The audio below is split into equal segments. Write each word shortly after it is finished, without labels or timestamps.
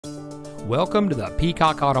Welcome to the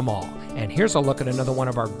Peacock Auto Mall, and here's a look at another one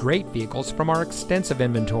of our great vehicles from our extensive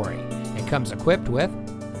inventory. It comes equipped with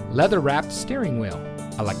leather-wrapped steering wheel,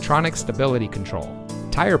 electronic stability control,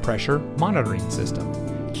 tire pressure monitoring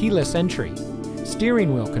system, keyless entry,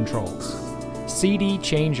 steering wheel controls, CD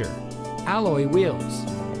changer, alloy wheels,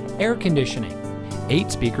 air conditioning,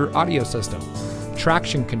 8-speaker audio system,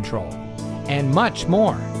 traction control, and much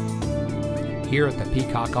more. Here at the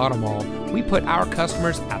Peacock Auto Mall, we put our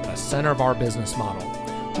customers at the center of our business model.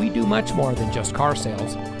 We do much more than just car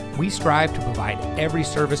sales. We strive to provide every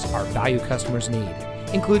service our value customers need,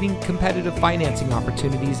 including competitive financing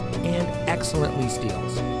opportunities and excellent lease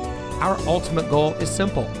deals. Our ultimate goal is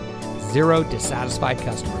simple: 0 dissatisfied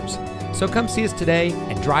customers. So come see us today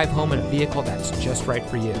and drive home in a vehicle that's just right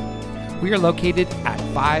for you. We are located at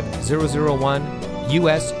 5001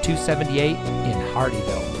 US 278 in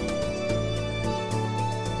Hardeeville.